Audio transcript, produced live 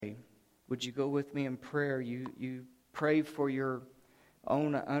would you go with me in prayer? You pray for your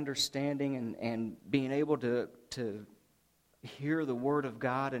own understanding and being able to hear the Word of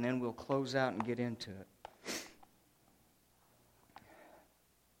God, and then we'll close out and get into it.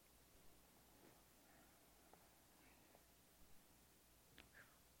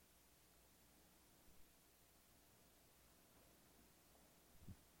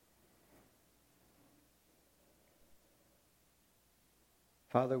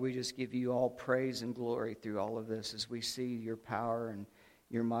 Father, we just give you all praise and glory through all of this as we see your power and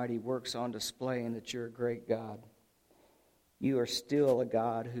your mighty works on display, and that you're a great God. You are still a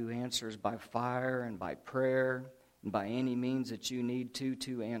God who answers by fire and by prayer and by any means that you need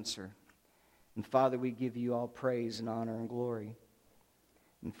to answer. And Father, we give you all praise and honor and glory.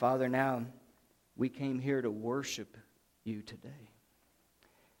 And Father, now we came here to worship you today.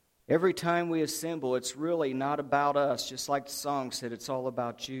 Every time we assemble, it's really not about us. Just like the song said, it's all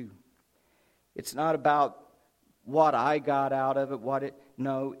about you. It's not about what I got out of it,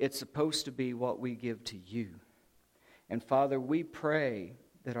 no, it's supposed to be what we give to you. And Father, we pray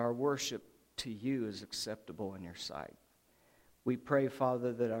that our worship to you is acceptable in your sight. We pray,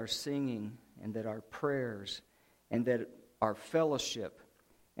 Father, that our singing and that our prayers and that our fellowship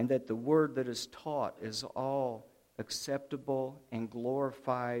and that the word that is taught is all acceptable and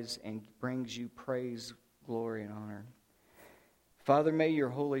glorifies and brings you praise, glory, and honor. Father, may your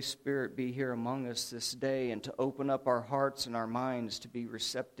Holy Spirit be here among us this day and to open up our hearts and our minds to be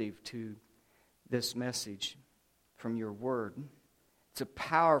receptive to this message from your word. It's a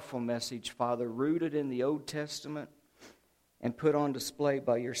powerful message, Father, rooted in the Old Testament and put on display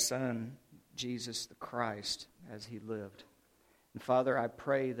by your Son, Jesus the Christ, as he lived. And Father, I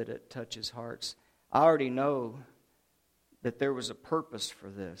pray that it touches hearts. I already know that there was a purpose for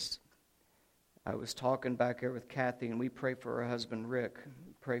this. I was talking back there with Kathy, and we pray for her husband, Rick.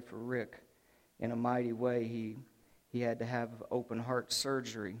 We pray for Rick in a mighty way. He had to have open heart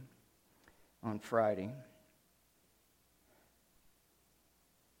surgery on Friday.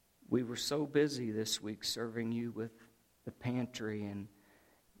 We were so busy this week serving you with the pantry and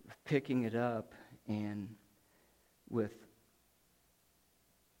picking it up and with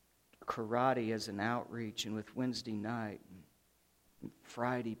karate as an outreach and with Wednesday night and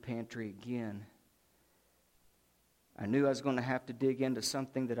Friday pantry again. I knew I was going to have to dig into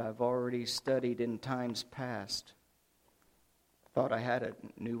something that I've already studied in times past. Thought I had it,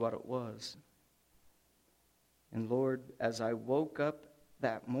 knew what it was. And Lord, as I woke up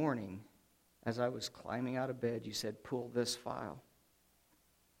that morning, as I was climbing out of bed, you said, pull this file.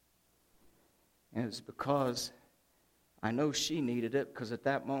 And it's because I know she needed it, because at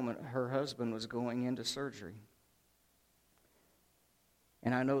that moment her husband was going into surgery.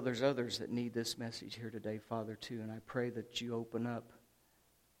 And I know there's others that need this message here today, Father, too. And I pray that you open up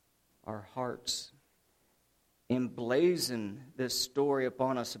our hearts, emblazon this story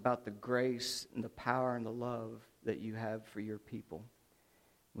upon us about the grace and the power and the love that you have for your people.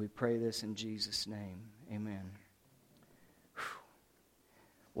 We pray this in Jesus' name. Amen. Whew.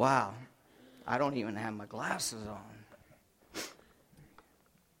 Wow. I don't even have my glasses on.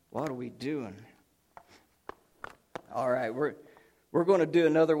 What are we doing? All right, we're going to do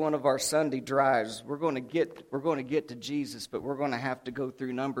another one of our Sunday drives. We're going to get to Jesus, but we're going to have to go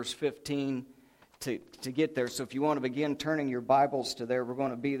through Numbers 15 to get there. So if you want to begin turning your Bibles to there, we're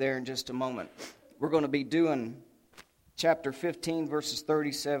going to be there in just a moment. We're going to be doing chapter 15, verses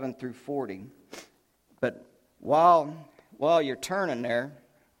 37 through 40. But while you're turning there,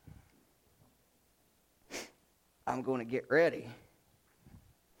 I'm going to get ready.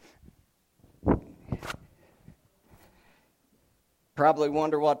 Probably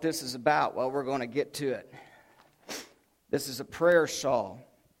wonder what this is about. Well, we're going to get to it. This is a prayer shawl.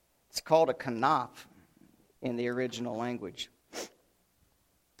 It's called a kanaf in the original language.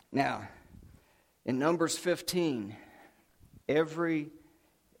 Now, in Numbers 15, every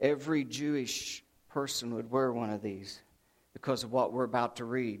Jewish person would wear one of these because of what we're about to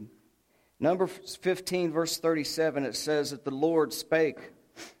read. Numbers 15, verse 37, it says that the Lord spake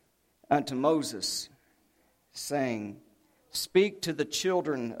unto Moses, saying, speak to the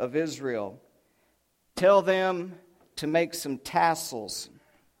children of Israel. Tell them to make some tassels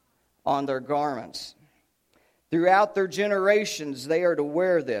on their garments. Throughout their generations they are to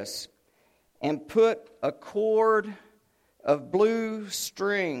wear this, and put a cord of blue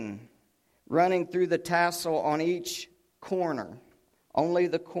string running through the tassel on each corner. Only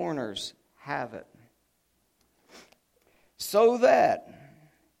the corners have it. So that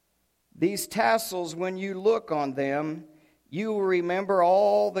these tassels, when you look on them, you will remember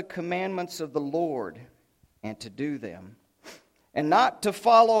all the commandments of the Lord and to do them. and not to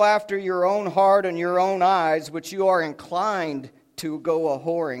follow after your own heart and your own eyes, which you are inclined to go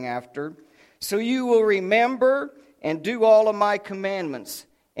a-whoring after. So you will remember and do all of my commandments,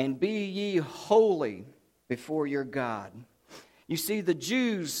 and be ye holy before your God. You see, the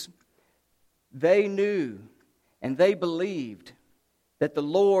Jews, they knew and they believed that the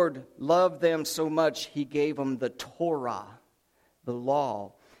Lord loved them so much, He gave them the Torah, the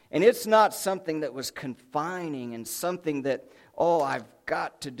law. And it's not something that was confining and something that, oh, I've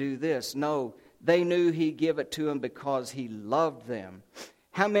got to do this. No, they knew He gave it to them because He loved them.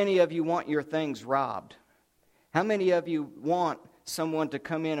 How many of you want your things robbed? How many of you want someone to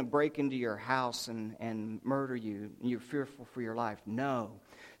come in and break into your house and murder you, and you're fearful for your life? No.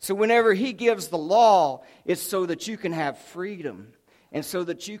 So whenever He gives the law, it's so that you can have freedom and so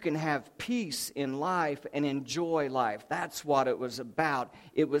that you can have peace in life and enjoy life. That's what it was about.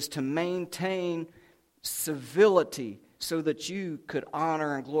 It was to maintain civility so that you could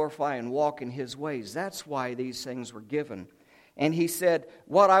honor and glorify and walk in His ways. That's why these things were given. And He said,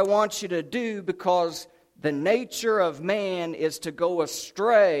 what I want you to do, because the nature of man is to go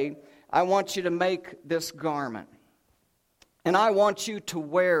astray, I want you to make this garment. And I want you to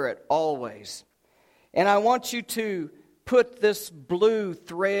wear it always. And I want you to put this blue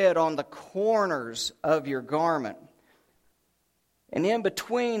thread on the corners of your garment. And in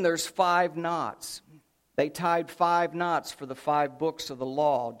between there's 5 knots. They tied 5 knots for the 5 books of the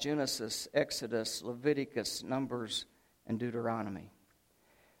law: Genesis, Exodus, Leviticus, Numbers, and Deuteronomy.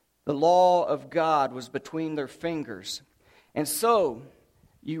 The law of God was between their fingers. And so,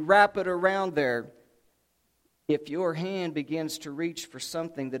 you wrap it around there. If your hand begins to reach for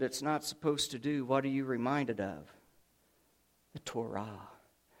something that it's not supposed to do, what are you reminded of? The Torah,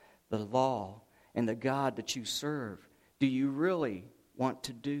 the law, and the God that you serve. Do you really want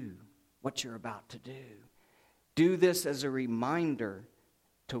to do what you're about to do? Do this as a reminder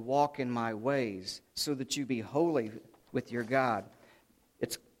to walk in my ways so that you be holy with your God.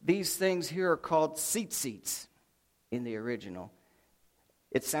 These things here are called tzitzits in the original.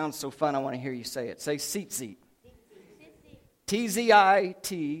 It sounds so fun, I want to hear you say it. Say tzitzit.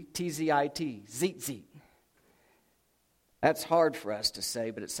 T-Z-I-T, T-Z-I-T, zitzit. That's hard for us to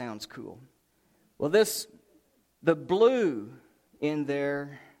say, but it sounds cool. Well, the blue in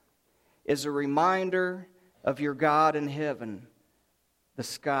there is a reminder of your God in heaven, the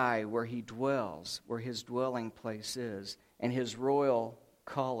sky where He dwells, where His dwelling place is, and His royal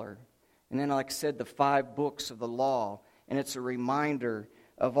color. And then, like I said, the 5 books of the law, and it's a reminder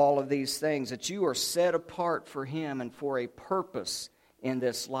of all of these things, that you are set apart for Him and for a purpose in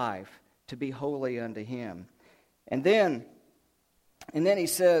this life, to be holy unto Him. And then He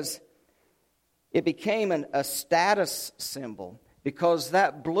says, it became a status symbol, because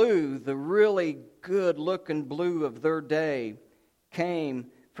that blue, the really good-looking blue of their day,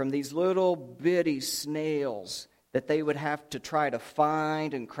 came from these little bitty snails that they would have to try to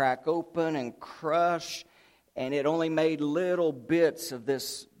find and crack open and crush, and it only made little bits of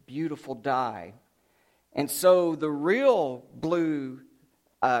this beautiful dye. And so the real blue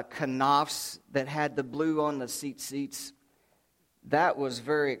kanafs that had the blue on the seats, that was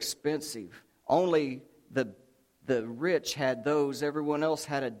very expensive. Only the rich had those. Everyone else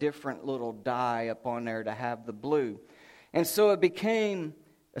had a different little dye up on there to have the blue. And so it became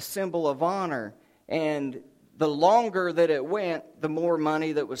a symbol of honor. And the longer that it went, the more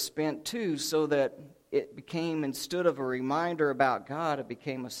money that was spent too, so that it became, instead of a reminder about God, it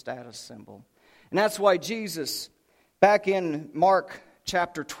became a status symbol. And that's why Jesus, back in Mark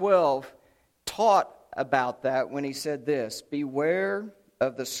chapter 12, taught about that when He said this: beware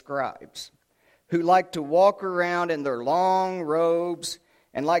of the scribes, who like to walk around in their long robes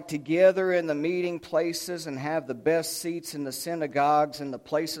and like to gather in the meeting places and have the best seats in the synagogues and the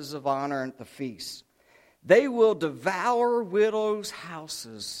places of honor at the feasts. They will devour widows'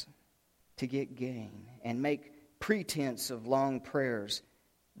 houses to get gain and make pretense of long prayers.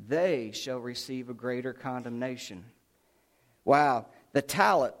 They shall receive a greater condemnation. Wow. The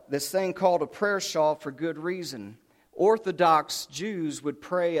tallit, this thing called a prayer shawl, for good reason. Orthodox Jews would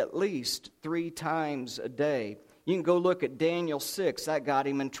pray at least 3 times a day. You can go look at Daniel 6. That got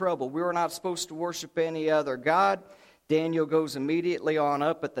him in trouble. We were not supposed to worship any other god. Daniel goes immediately on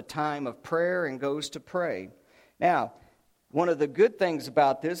up at the time of prayer and goes to pray. Now, one of the good things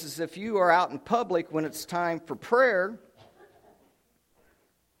about this is if you are out in public when it's time for prayer,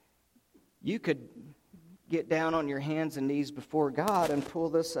 you could get down on your hands and knees before God and pull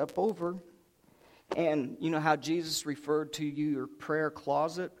this up over. And you know how Jesus referred to your prayer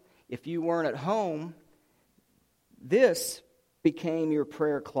closet? If you weren't at home, this became your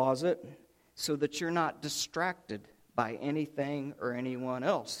prayer closet so that you're not distracted by anything or anyone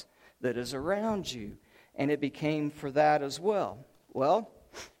else that is around you. And it became for that as well. Well,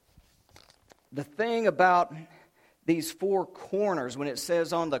 the thing about these four corners, when it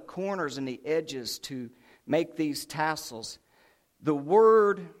says on the corners and the edges to make these tassels, the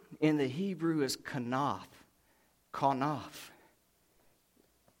word in the Hebrew is kanaf.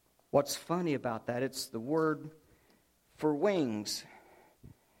 What's funny about that, it's the word for wings.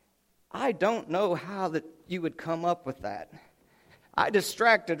 I don't know how that you would come up with that. I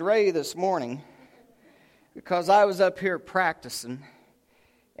distracted Ray this morning because I was up here practicing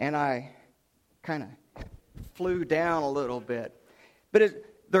and I kind of flew down a little bit. But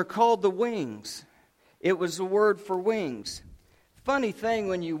they're called the wings. It was the word for wings. Funny thing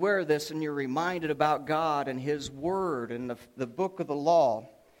when you wear this and you're reminded about God and His Word and the book of the law,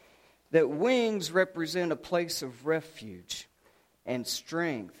 that wings represent a place of refuge and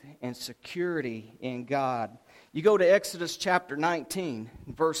strength and security in God. You go to Exodus chapter 19,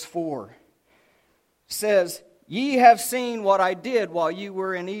 verse 4. It says, "Ye have seen what I did while you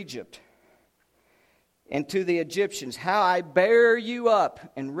were in Egypt, and to the Egyptians, how I bare you up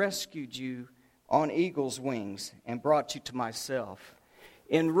and rescued you on eagle's wings and brought you to myself."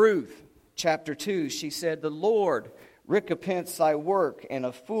 In Ruth chapter 2, she said, "The Lord recompense thy work, and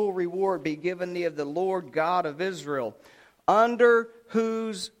a full reward be given thee of the Lord God of Israel, under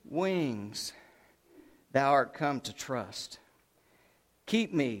whose wings thou art come to trust.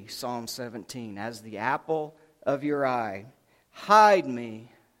 Keep me," Psalm 17, "as the apple of your eye. Hide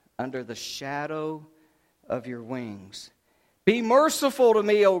me under the shadow of your wings. Be merciful to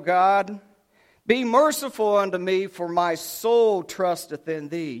me, O God. Be merciful unto me, for my soul trusteth in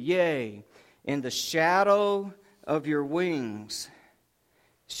thee. Yea, in the shadow of your wings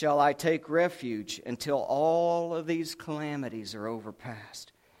shall I take refuge until all of these calamities are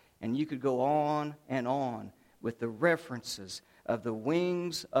overpassed." And you could go on and on with the references of the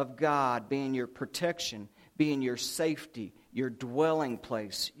wings of God being your protection, being your safety, your dwelling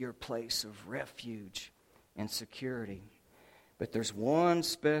place, your place of refuge and security. But there's one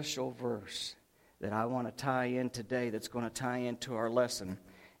special verse that I want to tie in today that's going to tie into our lesson.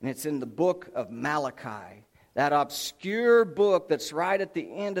 And it's in the book of Malachi, that obscure book that's right at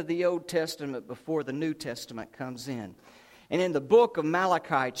the end of the Old Testament before the New Testament comes in. And in the book of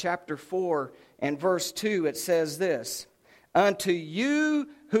Malachi, chapter 4 and verse 2, it says this, "Unto you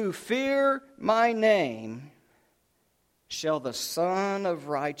who fear my name shall the Son of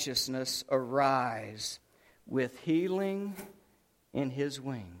Righteousness arise with healing in His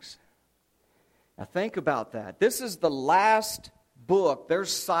wings." Now think about that. This is the last book.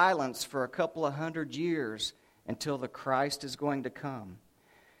 There's silence for a couple of 100 years until the Christ is going to come.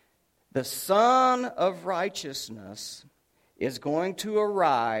 The Son of Righteousness is going to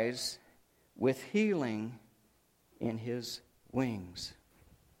arise with healing in His wings.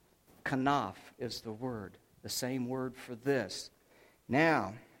 Kanaf is the word, the same word for this.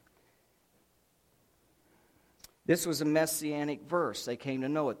 Now, this was a messianic verse. They came to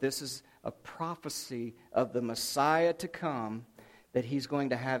know it. This is a prophecy of the Messiah to come, that He's going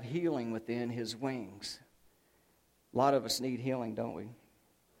to have healing within His wings. A lot of us need healing, don't we?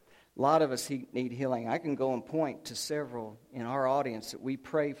 A lot of us need healing. I can go and point to several in our audience that we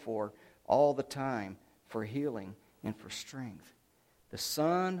pray for all the time for healing and for strength. The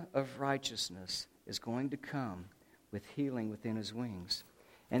Son of Righteousness is going to come with healing within His wings.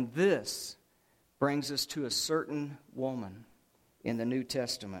 And this brings us to a certain woman in the New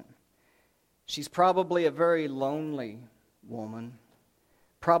Testament. She's probably a very lonely woman,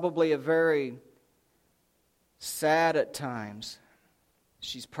 probably a very sad at times.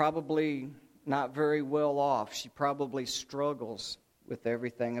 She's probably not very well off. She probably struggles with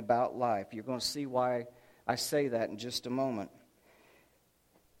everything about life. You're going to see why I say that in just a moment.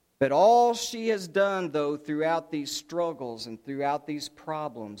 But all she has done, though, throughout these struggles and throughout these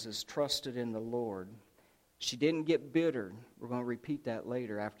problems is trusted in the Lord. She didn't get bitter. We're going to repeat that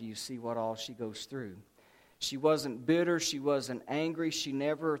later after you see what all she goes through. She wasn't bitter. She wasn't angry. She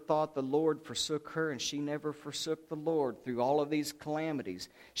never thought the Lord forsook her, and she never forsook the Lord through all of these calamities.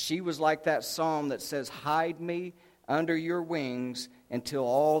 She was like that psalm that says, "Hide me under your wings until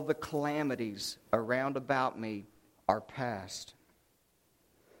all the calamities around about me are past."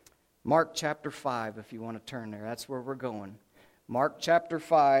 Mark chapter 5, if you want to turn there. That's where we're going. Mark chapter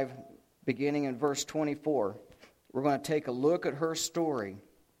 5, beginning in verse 24. We're going to take a look at her story.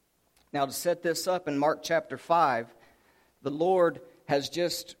 Now, to set this up, in Mark chapter 5, the Lord has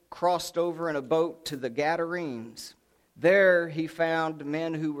just crossed over in a boat to the Gadarenes. There he found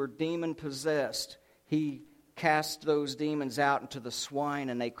men who were demon-possessed. He cast those demons out into the swine,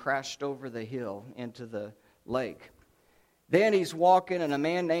 and they crashed over the hill into the lake. Then he's walking, and a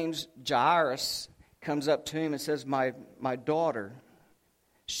man named Jairus comes up to him and says, my daughter,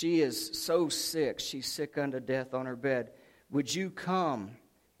 she is so sick. She's sick unto death on her bed. Would you come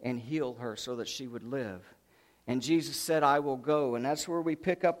and heal her so that she would live? And Jesus said, I will go. And that's where we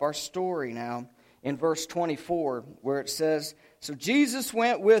pick up our story now in verse 24, where it says, So Jesus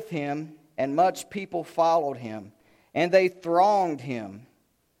went with him, and much people followed him, and they thronged him.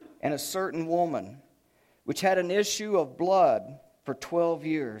 And a certain woman, which had an issue of blood for 12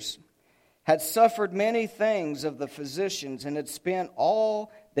 years, had suffered many things of the physicians, and had spent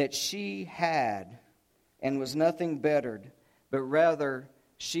all that she had, and was nothing bettered, but rather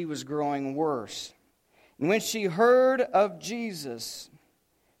she was growing worse. And when she heard of Jesus,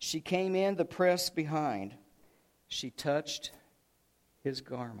 she came in the press behind. She touched his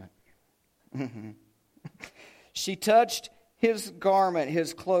garment. She touched his garment,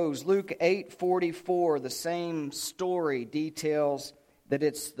 his clothes. Luke 8:44, the same story details that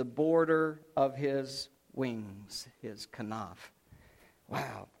it's the border of his wings, his kanaf.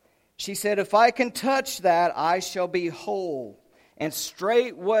 Wow. She said, if I can touch that, I shall be whole. And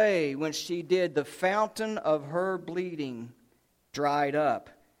straightway, when she did, the fountain of her bleeding dried up,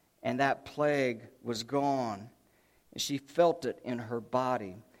 and that plague was gone. And she felt it in her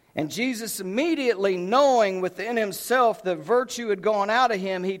body. And Jesus, immediately knowing within himself that virtue had gone out of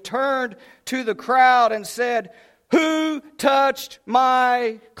him, he turned to the crowd and said, Who touched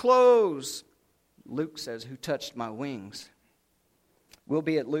my clothes? Luke says, Who touched my wings? We'll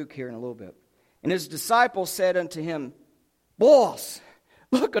be at Luke here in a little bit. And his disciples said unto him, Boss,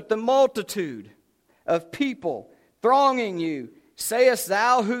 look at the multitude of people thronging you. Sayest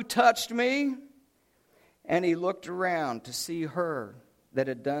thou, Who touched me? And he looked around to see her that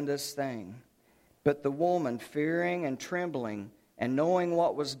had done this thing. But the woman, fearing and trembling, and knowing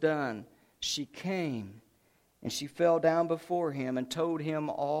what was done, she came, and she fell down before him and told him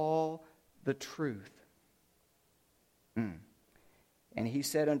all the truth. And he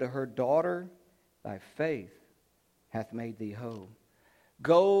said unto her, Daughter, thy faith hath made thee whole.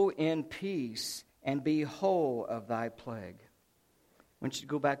 Go in peace and be whole of thy plague. I want you to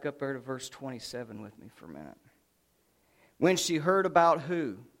go back up there to verse 27 with me for a minute. When she heard about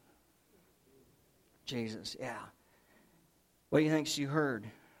who? Jesus, yeah. What do you think she heard?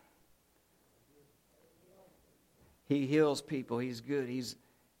 He heals people. He's good.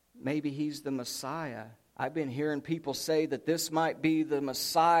 Maybe he's the Messiah. I've been hearing people say that this might be the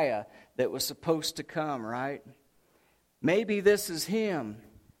Messiah that was supposed to come, right? Maybe this is him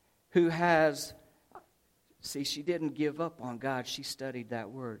who has... See, she didn't give up on God. She studied that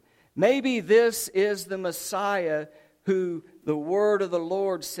word. Maybe this is the Messiah who the word of the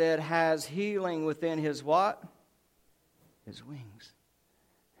Lord said has healing within his what? His wings.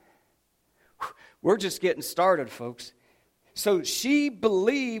 We're just getting started, folks. So she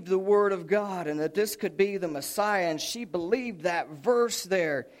believed the word of God and that this could be the Messiah, and she believed that verse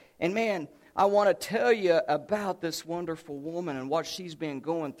there. And man, I want to tell you about this wonderful woman and what she's been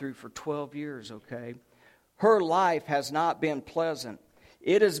going through for 12 years, okay? Her life has not been pleasant.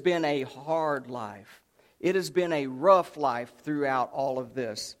 It has been a hard life. It has been a rough life throughout all of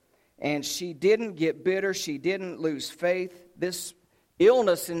this. And she didn't get bitter. She didn't lose faith. This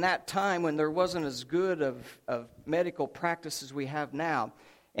illness in that time when there wasn't as good of medical practice as we have now.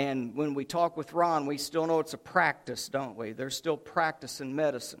 And when we talk with Ron, we still know it's a practice, don't we? There's still practice in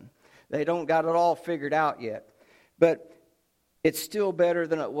medicine. They don't got it all figured out yet. But it's still better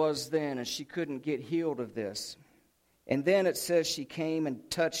than it was then, and she couldn't get healed of this. And then it says she came and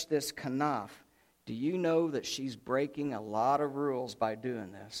touched this kanaf. Do you know that she's breaking a lot of rules by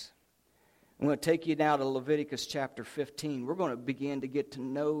doing this? I'm going to take you now to Leviticus chapter 15. We're going to begin to get to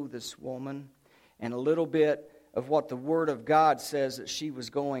know this woman and a little bit of what the Word of God says that she was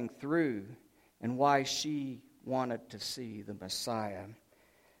going through and why she wanted to see the Messiah.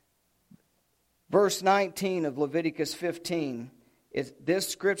 Verse 19 of Leviticus 15, this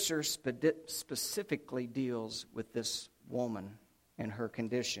scripture specifically deals with this woman and her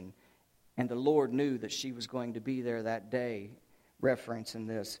condition. And the Lord knew that she was going to be there that day, referencing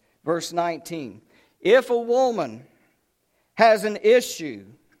this. Verse 19, if a woman has an issue,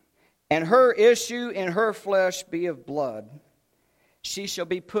 and her issue in her flesh be of blood, she shall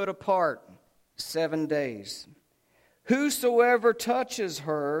be put apart 7 days. Whosoever touches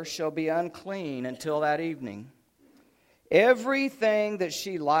her shall be unclean until that evening. Everything that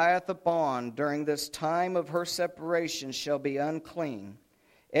she lieth upon during this time of her separation shall be unclean.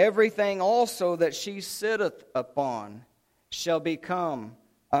 Everything also that she sitteth upon shall become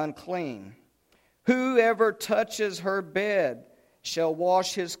unclean. Whoever touches her bed shall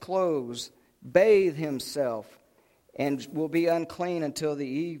wash his clothes, bathe himself, and will be unclean until the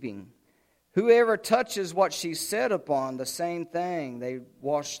evening. Whoever touches what she sat upon, the same thing, they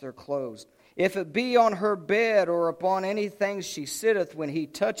wash their clothes. If it be on her bed or upon anything she sitteth, when he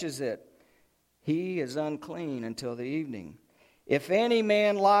touches it, he is unclean until the evening. If any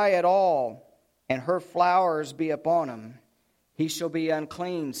man lie at all, and her flowers be upon him, he shall be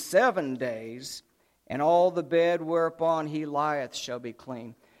unclean 7 days, and all the bed whereupon he lieth shall be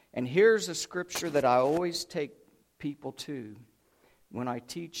clean. And here's a scripture that I always take people to when I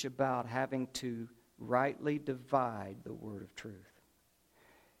teach about having to rightly divide the word of truth.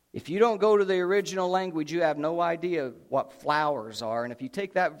 If you don't go to the original language, you have no idea what flowers are. And if you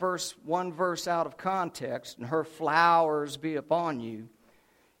take that one verse out of context, and her flowers be upon you,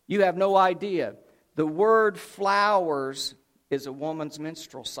 you have no idea. The word flowers is a woman's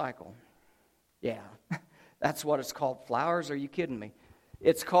menstrual cycle. Yeah, that's what it's called. Flowers? Are you kidding me?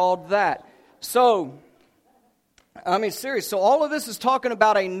 It's called that. So, I mean, serious. So all of this is talking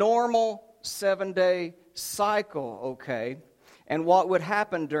about a normal 7-day cycle, okay? And what would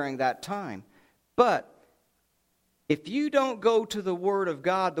happen during that time. But if you don't go to the Word of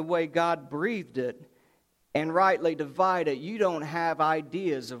God the way God breathed it and rightly divide it, you don't have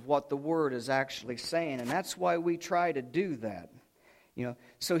ideas of what the Word is actually saying. And that's why we try to do that.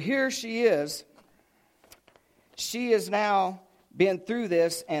 So here she is. She has now been through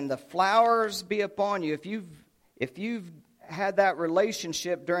this, and the flowers be upon you. If you've had that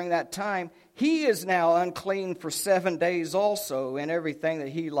relationship during that time, he is now unclean for 7 days also in everything that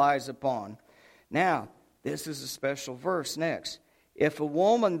he lies upon. Now, this is a special verse next. If a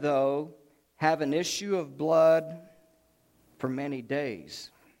woman, though, have an issue of blood for many days,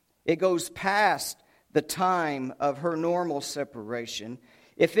 it goes past the time of her normal separation.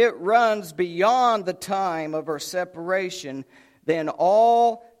 If it runs beyond the time of her separation, then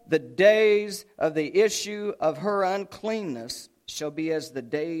all the days of the issue of her uncleanness shall be as the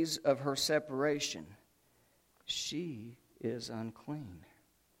days of her separation. She is unclean.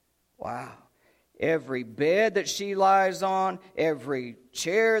 Wow. Every bed that she lies on, every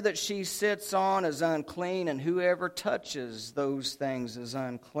chair that she sits on is unclean, and whoever touches those things is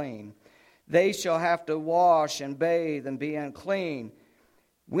unclean. They shall have to wash and bathe and be unclean.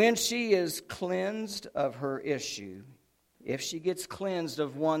 When she is cleansed of her issue, if she gets cleansed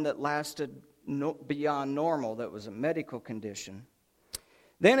of one that lasted beyond normal, that was a medical condition,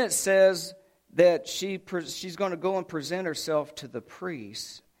 then it says that she's going to go and present herself to the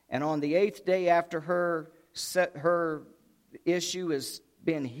priest. And on the 8th day after her issue has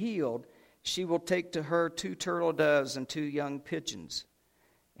been healed, she will take to her 2 turtle doves and 2 young pigeons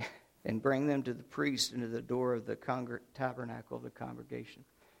and bring them to the priest into the door of the tabernacle of the congregation.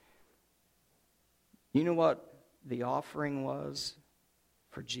 You know what the offering was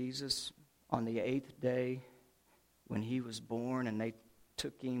for Jesus on the 8th day when he was born, and they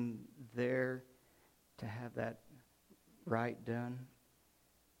took him there to have that rite done?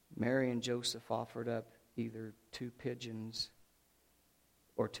 Mary and Joseph offered up either 2 pigeons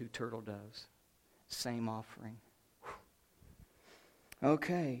or 2 turtle doves. Same offering.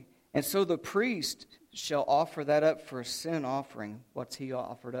 Okay. And so the priest shall offer that up for a sin offering. What's he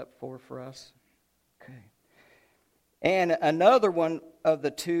offered up for us? Okay. And another one of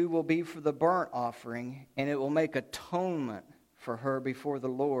the 2 will be for the burnt offering, and it will make atonement for her before the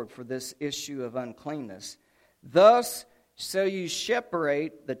Lord for this issue of uncleanness. Thus shall you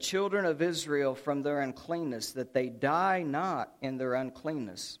separate the children of Israel from their uncleanness, that they die not in their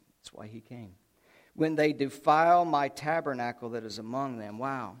uncleanness. That's why he came. When they defile my tabernacle that is among them.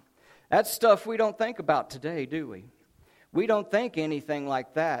 Wow. That's stuff we don't think about today, do we? We don't think anything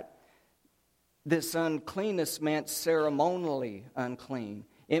like that. This uncleanness meant ceremonially unclean.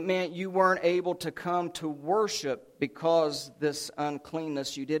 It meant you weren't able to come to worship because this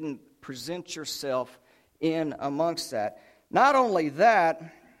uncleanness, you didn't present yourself in amongst that. Not only that,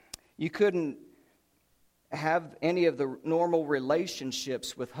 you couldn't have any of the normal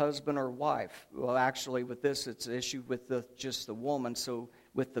relationships with husband or wife. Well, actually, with this, it's an issue with just the woman. So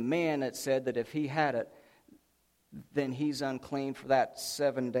with the man, it said that if he had it, then he's unclean for that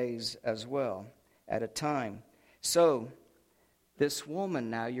 7 days as well at a time. So this woman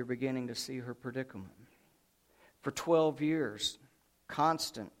now, you're beginning to see her predicament. For 12 years,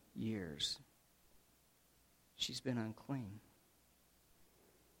 constant years, she's been unclean.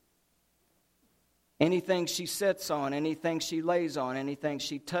 Anything she sits on, anything she lays on, anything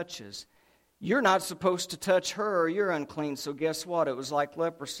she touches, you're not supposed to touch her or you're unclean. So guess what? It was like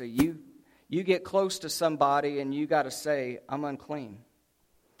leprosy. You get close to somebody and you got to say, I'm unclean.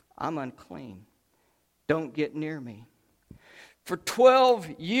 I'm unclean. Don't get near me. For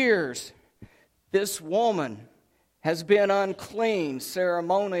 12 years, this woman has been unclean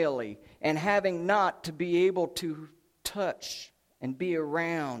ceremonially, and having not to be able to touch and be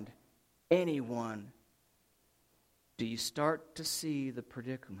around anyone, do you start to see the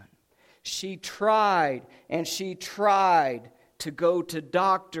predicament? She tried and she tried to go to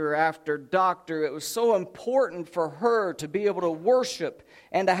doctor after doctor. It was so important for her to be able to worship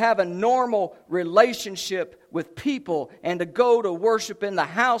and to have a normal relationship with people and to go to worship in the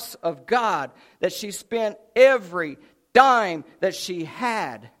house of God that she spent every dime that she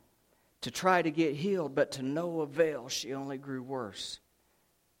had to try to get healed, but to no avail. She only grew worse.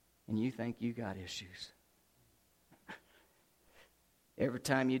 And you think you got issues. Every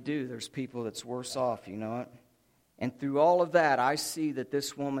time you do, there's people that's worse off, you know it. And through all of that, I see that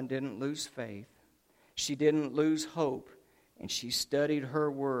this woman didn't lose faith. She didn't lose hope. And she studied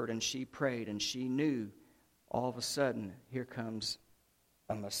her word and she prayed and she knew all of a sudden, here comes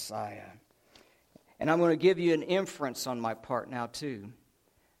a Messiah. And I'm going to give you an inference on my part now too.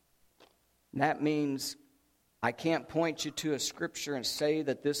 And that means I can't point you to a scripture and say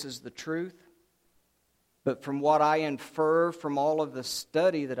that this is the truth. But from what I infer from all of the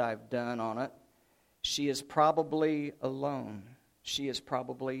study that I've done on it, she is probably alone. She is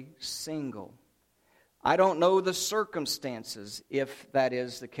probably single. I don't know the circumstances if that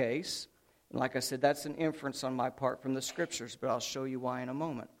is the case. And like I said, that's an inference on my part from the scriptures, but I'll show you why in a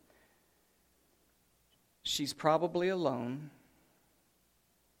moment. She's probably alone.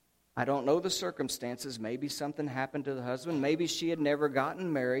 I don't know the circumstances. Maybe something happened to the husband. Maybe she had never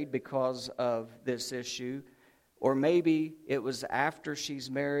gotten married because of this issue. Or maybe it was after she's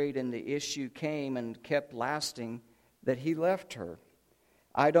married and the issue came and kept lasting that he left her.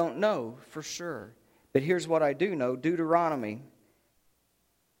 I don't know for sure. But here's what I do know. Deuteronomy.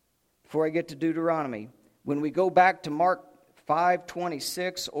 Before I get to Deuteronomy, when we go back to Mark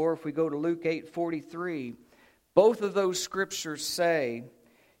 5:26 or if we go to Luke 8:43, both of those scriptures say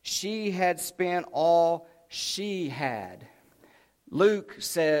she had spent all she had. Luke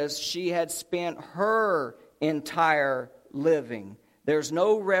says she had spent her entire living. There's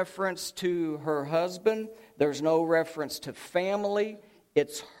no reference to her husband. There's no reference to family.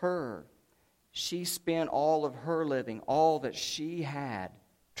 It's her. She spent all of her living, all that she had,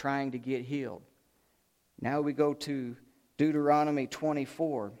 trying to get healed. Now we go to Deuteronomy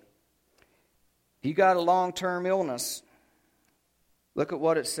 24. If you got a long-term illness, look at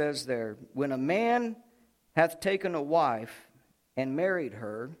what it says there. When a man hath taken a wife and married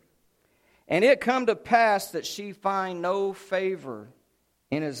her, and it come to pass that she find no favor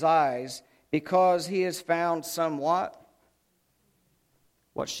in his eyes, because he has found somewhat.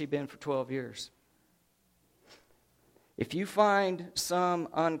 What's she been for 12 years? If you find some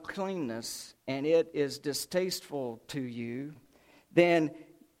uncleanness and it is distasteful to you, then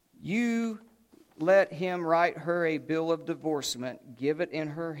you let him write her a bill of divorcement, give it in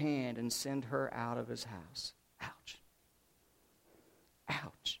her hand, and send her out of his house. Ouch.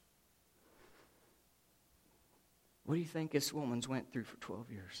 Ouch. What do you think this woman's went through for 12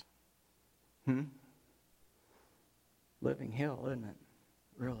 years? Living hell, isn't it?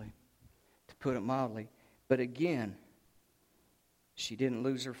 Really, to put it mildly. But again, she didn't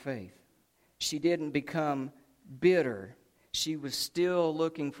lose her faith. She didn't become bitter. She was still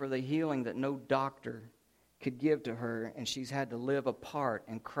looking for the healing that no doctor could give to her, and she's had to live apart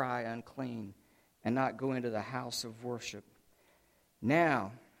and cry unclean and not go into the house of worship.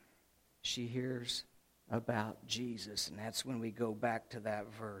 Now, she hears about Jesus, and that's when we go back to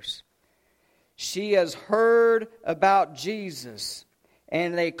that verse. She has heard about Jesus,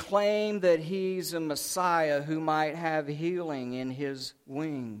 and they claim that he's a Messiah who might have healing in his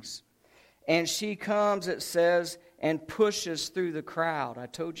wings. And she comes, it says, and pushes through the crowd. I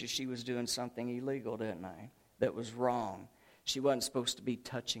told you she was doing something illegal, didn't I? That was wrong. She wasn't supposed to be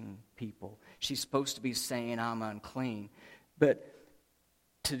touching people. She's supposed to be saying, I'm unclean. But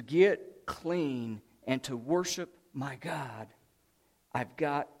to get clean and to worship my God, I've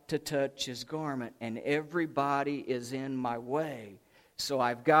got to touch his garment, and everybody is in my way. So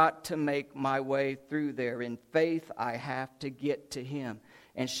I've got to make my way through there. In faith, I have to get to him.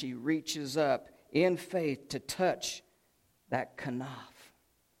 And she reaches up in faith to touch that kanaf,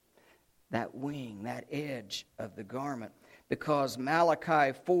 that wing, that edge of the garment. Because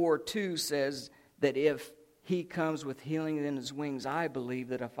Malachi 4:2 says that if he comes with healing in his wings, I believe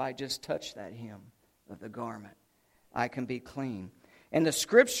that if I just touch that hem of the garment, I can be clean. And the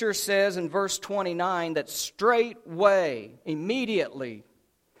scripture says in verse 29 that straightway, immediately,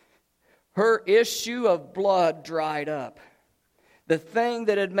 her issue of blood dried up. The thing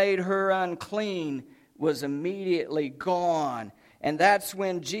that had made her unclean was immediately gone. And that's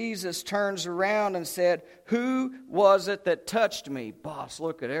when Jesus turns around and said, "Who was it that touched me?" Boss,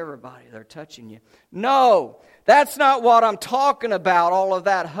 look at everybody. They're touching you. No, that's not what I'm talking about, all of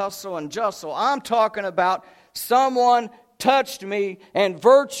that hustle and jostle. I'm talking about someone touched me and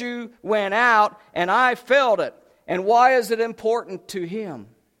virtue went out and I felt it. And why is it important to him?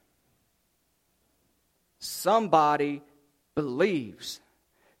 Somebody believes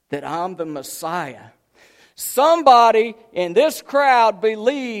that I'm the Messiah. Somebody in this crowd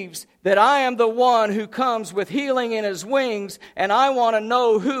believes that I am the one who comes with healing in his wings, and I want to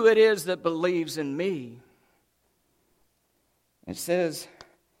know who it is that believes in me. It says,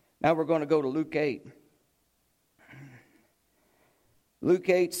 now we're going to go to Luke 8. Luke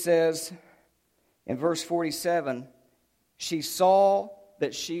 8 says in verse 47, she saw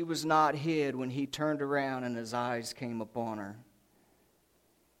that she was not hid when he turned around and his eyes came upon her.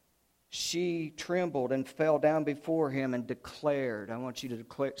 She trembled and fell down before him and declared. I want you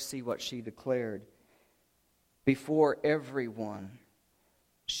to see what she declared. Before everyone,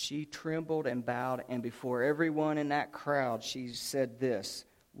 she trembled and bowed, and before everyone in that crowd, she said this,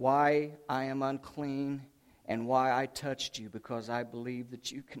 "Why I am unclean and why I touched you, because I believe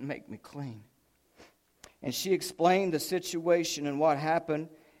that you can make me clean." And she explained the situation and what happened,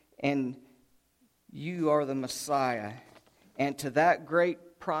 and you are the Messiah. And to that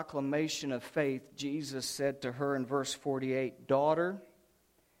great proclamation of faith, Jesus said to her in verse 48, "Daughter,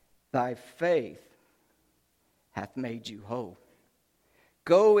 thy faith hath made you whole.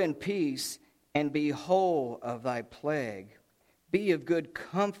 Go in peace and be whole of thy plague. Be of good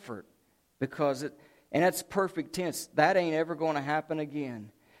comfort," because it, and that's perfect tense, that ain't ever going to happen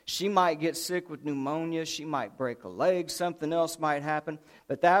again. She might get sick with pneumonia, she might break a leg, something else might happen,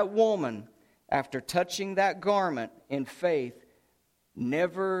 but that woman, after touching that garment in faith,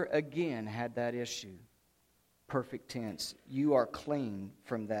 never again had that issue. Perfect tense. You are clean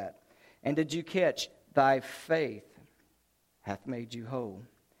from that. And did you catch? Thy faith hath made you whole.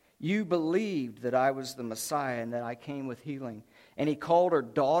 You believed that I was the Messiah and that I came with healing. And he called her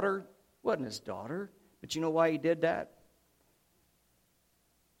daughter. Wasn't his daughter. But you know why he did that?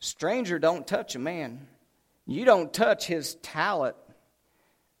 Stranger don't touch a man. You don't touch his talent.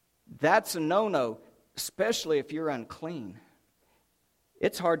 That's a no-no, especially if you're unclean.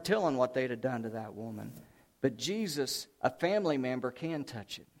 It's hard telling what they'd have done to that woman. But Jesus, a family member, can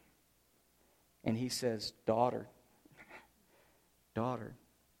touch it. And he says, daughter,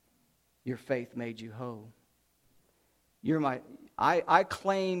 your faith made you whole. I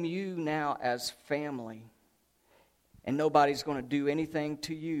claim you now as family. And nobody's going to do anything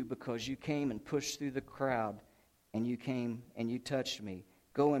to you because you came and pushed through the crowd and you came and you touched me.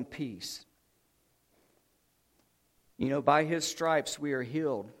 Go in peace. You know, by his stripes we are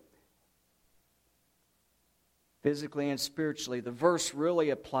healed. Physically and spiritually. The verse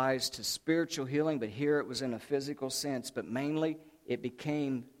really applies to spiritual healing, but here it was in a physical sense. But mainly it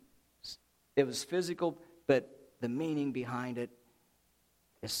was physical, but the meaning behind it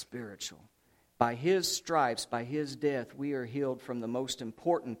is spiritual. By his stripes, by his death, we are healed from the most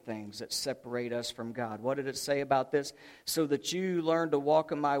important things that separate us from God. What did it say about this? So that you learn to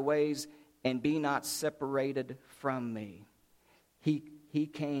walk in my ways and be not separated from me. He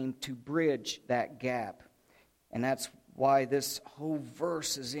came to bridge that gap. And that's why this whole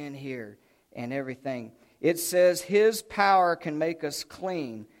verse is in here and everything. It says his power can make us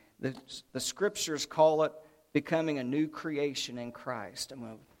clean. The scriptures call it becoming a new creation in Christ. I'm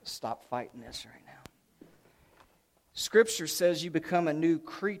going to stop fighting this right now. Scripture says you become a new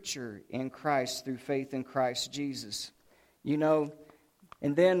creature in Christ through faith in Christ Jesus. You know,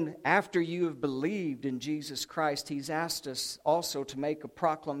 and then after you have believed in Jesus Christ, he's asked us also to make a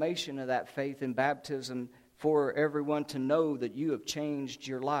proclamation of that faith in baptism for everyone to know that you have changed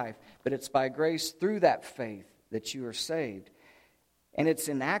your life. But it's by grace through that faith that you are saved. And it's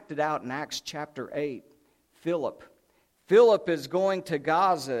enacted out in Acts chapter 8. Philip is going to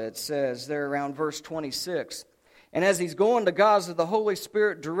Gaza, it says there around verse 26. And as he's going to Gaza, the Holy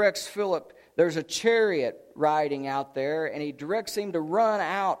Spirit directs Philip. There's a chariot riding out there, and he directs him to run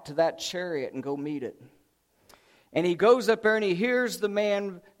out to that chariot and go meet it. And he goes up there and he hears the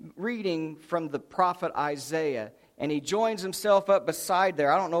man reading from the prophet Isaiah. And he joins himself up beside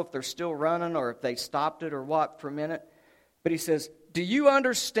there. I don't know if they're still running or if they stopped it or what for a minute. But he says, "Do you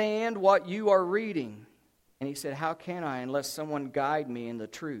understand what you are reading?" And he said, "How can I unless someone guide me in the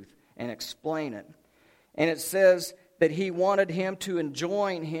truth and explain it?" And it says that he wanted him to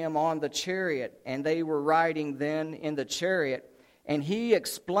join him on the chariot. And they were riding then in the chariot. And he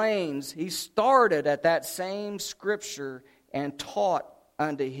explains, he started at that same scripture and taught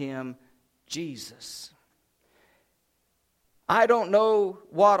unto him Jesus. I don't know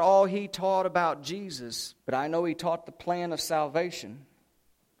what all he taught about Jesus, but I know he taught the plan of salvation.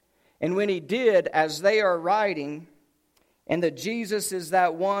 And when he did, as they are writing, and that Jesus is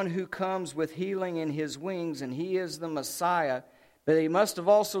that one who comes with healing in his wings, and he is the Messiah, but he must have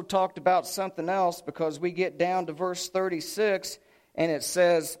also talked about something else, because we get down to verse 36, and it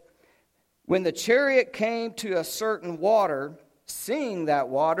says, when the chariot came to a certain water, seeing that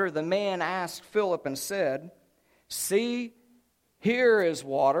water, the man asked Philip and said, see, here is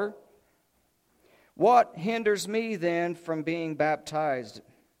water. What hinders me then from being baptized?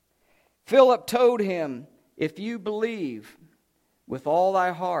 Philip told him, if you believe with all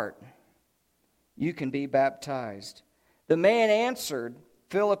thy heart, you can be baptized. The man answered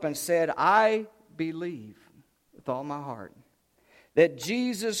Philip and said, I believe with all my heart that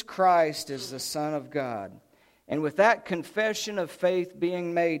Jesus Christ is the Son of God. And with that confession of faith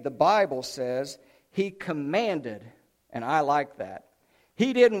being made, the Bible says he commanded. And I like that.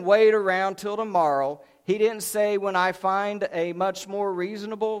 He didn't wait around till tomorrow. He didn't say, when I find a much more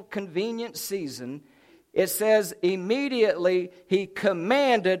reasonable, convenient season. It says immediately he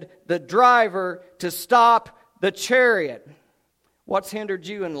commanded the driver to stop the chariot. What's hindered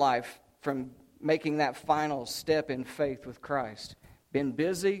you in life from making that final step in faith with Christ? Been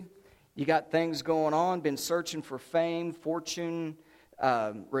busy? You got things going on? Been searching for fame, fortune,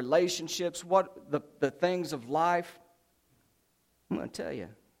 relationships? What the things of life? I'm going to tell you,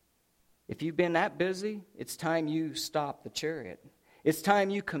 if you've been that busy, it's time you stop the chariot. It's time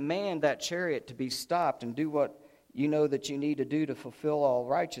you command that chariot to be stopped and do what you know that you need to do to fulfill all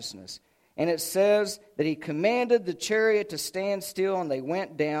righteousness. And it says that he commanded the chariot to stand still, and they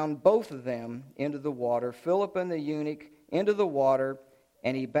went down, both of them, into the water, Philip and the eunuch into the water,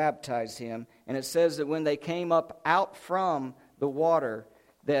 and he baptized him. And it says that when they came up out from the water,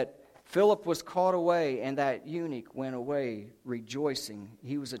 that Philip was caught away, and that eunuch went away rejoicing.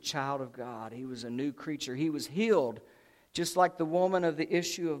 He was a child of God. He was a new creature. He was healed, just like the woman of the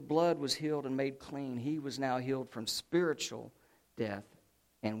issue of blood was healed and made clean. He was now healed from spiritual death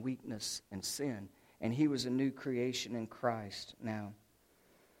and weakness and sin. And he was a new creation in Christ now.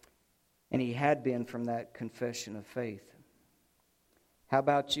 And he had been from that confession of faith. How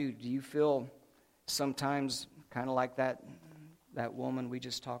about you? Do you feel sometimes kind of like that woman we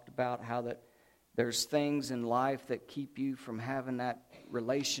just talked about, how that there's things in life that keep you from having that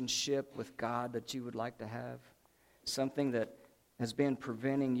relationship with God that you would like to have? Something that has been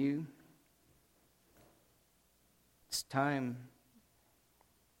preventing you? It's time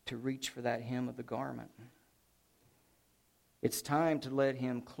to reach for that hem of the garment. It's time to let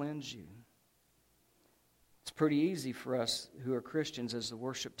him cleanse you. It's pretty easy for us who are Christians as the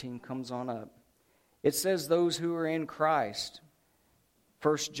worship team comes on up. It says those who are in Christ.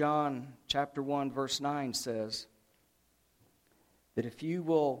 1 John chapter 1 verse 9 says that if you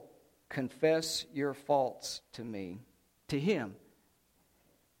will confess your faults to me, to him.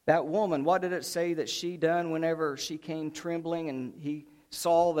 That woman, what did it say that she done whenever she came trembling and he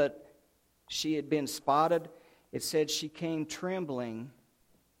saw that she had been spotted? It said she came trembling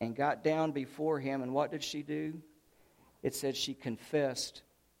and got down before him, and what did she do? It said she confessed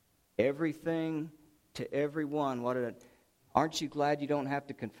everything to everyone. Aren't you glad you don't have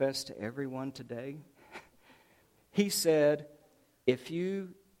to confess to everyone today? He said, if you,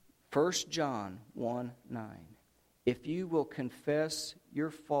 1 John 1:9, if you will confess your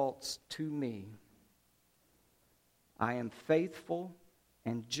faults to me, I am faithful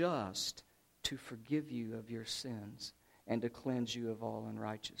and just to forgive you of your sins and to cleanse you of all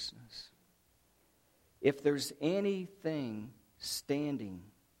unrighteousness. If there's anything standing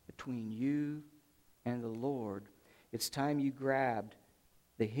between you and the Lord, it's time you grabbed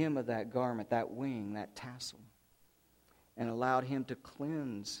the hem of that garment, that wing, that tassel, and allowed him to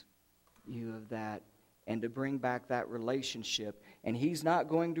cleanse you of that and to bring back that relationship. And he's not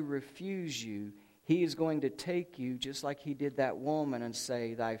going to refuse you. He is going to take you just like he did that woman and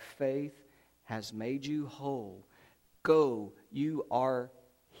say, thy faith has made you whole. Go, you are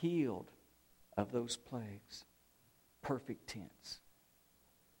healed of those plagues. Perfect tense.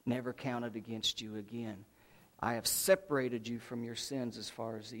 Never counted against you again. I have separated you from your sins as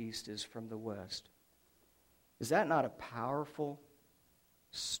far as the east is from the west. Is that not a powerful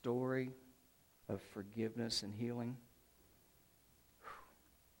story of forgiveness and healing?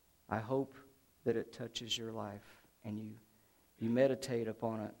 I hope that it touches your life and you meditate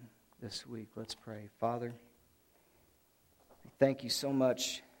upon it this week. Let's pray. Father, thank you so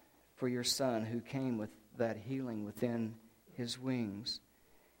much for your Son who came with that healing within his wings,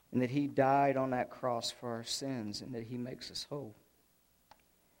 and that he died on that cross for our sins, and that he makes us whole.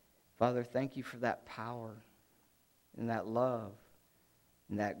 Father, thank you for that power. and that love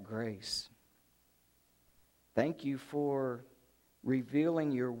and that grace. Thank you for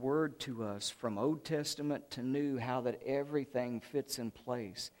revealing your word to us from Old Testament to New, how that everything fits in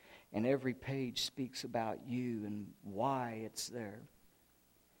place and every page speaks about you and why it's there.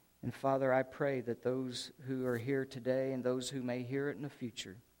 And Father, I pray that those who are here today and those who may hear it in the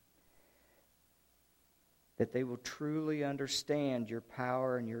future, that they will truly understand your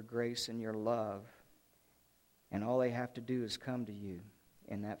power and your grace and your love. And all they have to do is come to you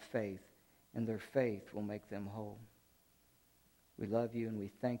in that faith, and their faith will make them whole. We love you and we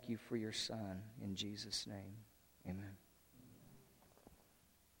thank you for your Son. In Jesus' name, amen.